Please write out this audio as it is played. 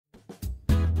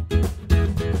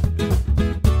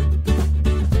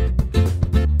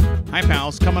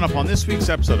Coming up on this week's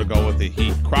episode of Go With The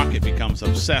Heat, Crockett becomes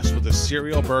obsessed with a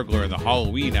serial burglar in the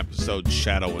Halloween episode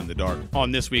Shadow in the Dark.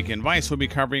 On This Week in Vice, we'll be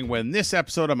covering when this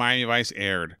episode of Miami Vice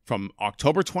aired, from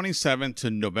October 27th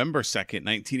to November 2nd,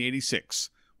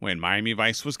 1986, when Miami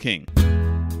Vice was king.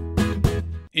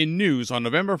 In news, on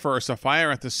November 1st, a fire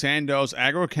at the Sandoz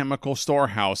agrochemical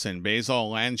storehouse in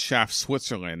Basel-Landschaft,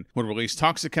 Switzerland, would release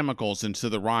toxic chemicals into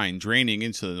the Rhine, draining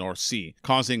into the North Sea,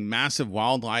 causing massive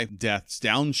wildlife deaths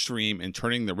downstream and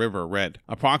turning the river red.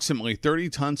 Approximately 30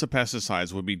 tons of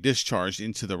pesticides would be discharged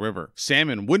into the river.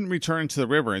 Salmon wouldn't return to the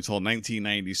river until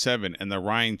 1997, and the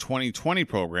Rhine 2020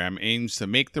 program aims to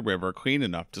make the river clean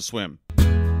enough to swim.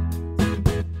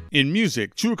 In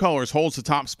music, True Colors holds the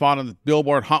top spot on the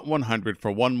Billboard Hot 100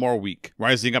 for one more week.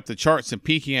 Rising up the charts and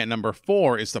peaking at number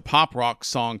 4 is the pop rock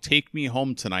song Take Me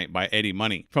Home Tonight by Eddie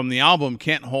Money. From the album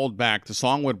Can't Hold Back, the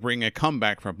song would bring a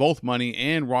comeback for both Money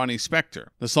and Ronnie Spector.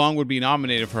 The song would be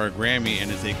nominated for a Grammy and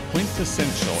is a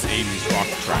quintessential 80s rock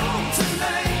track.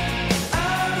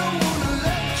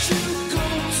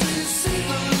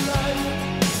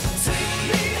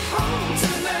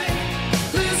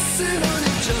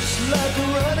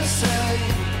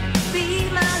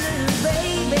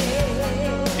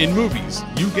 In movies,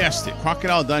 you guessed it,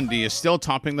 Crocodile Dundee is still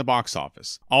topping the box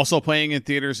office. Also playing in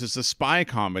theaters is the spy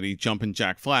comedy Jumpin'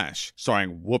 Jack Flash,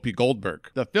 starring Whoopi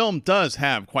Goldberg. The film does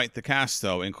have quite the cast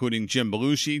though, including Jim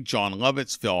Belushi, John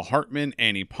Lovitz, Phil Hartman,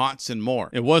 Annie Potts, and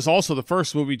more. It was also the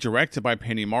first movie directed by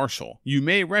Penny Marshall. You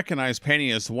may recognize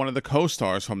Penny as one of the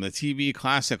co-stars from the TV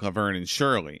classic Laverne and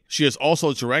Shirley. She has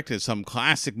also directed some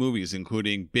classic movies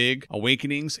including Big,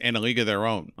 Awakenings, and A League of Their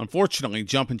Own. Unfortunately,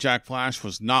 Jumpin' Jack Flash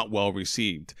was not well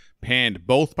received, panned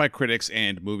both by critics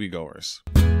and moviegoers.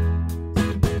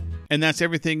 And that's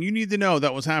everything you need to know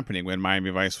that was happening when Miami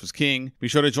Vice was king. Be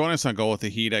sure to join us on Go With The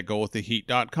Heat at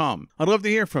gowiththeheat.com. I'd love to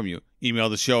hear from you. Email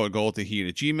the show at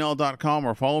gowiththeheat@gmail.com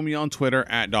or follow me on Twitter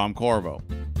at Dom Corvo.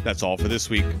 That's all for this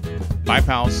week. Bye,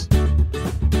 pals.